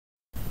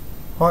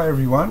Hi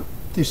everyone,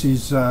 this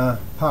is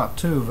part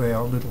 2 of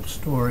our little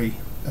story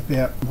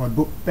about my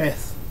book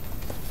Beth.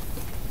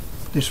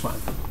 This one,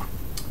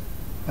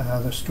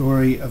 the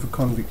story of a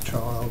convict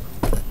child,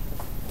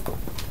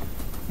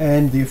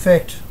 and the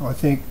effect I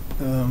think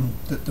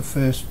that the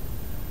first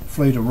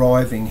fleet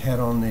arriving had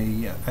on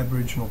the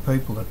Aboriginal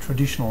people, the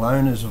traditional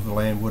owners of the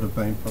land, would have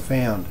been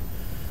profound.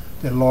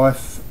 Their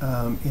life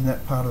in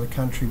that part of the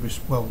country was,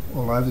 well,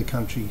 all over the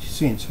country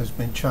since, has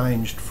been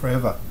changed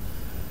forever.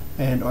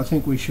 And I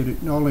think we should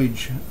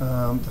acknowledge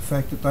the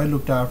fact that they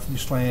looked after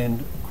this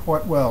land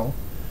quite well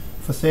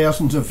for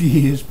thousands of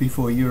years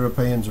before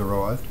Europeans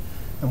arrived,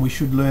 and we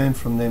should learn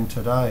from them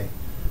today,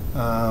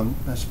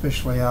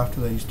 especially after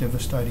these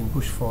devastating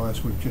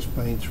bushfires we've just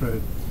been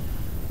through.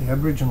 The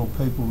Aboriginal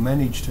people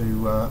managed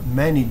to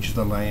manage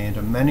the land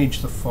and manage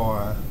the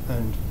fire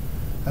and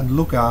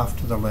look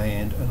after the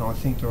land, and I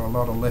think there are a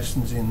lot of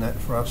lessons in that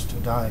for us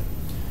today.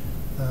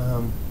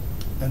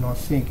 And I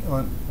think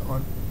I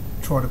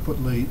try to put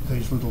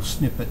these little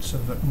snippets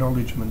of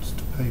acknowledgements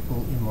to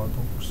people in my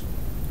books.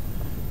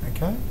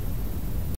 Okay?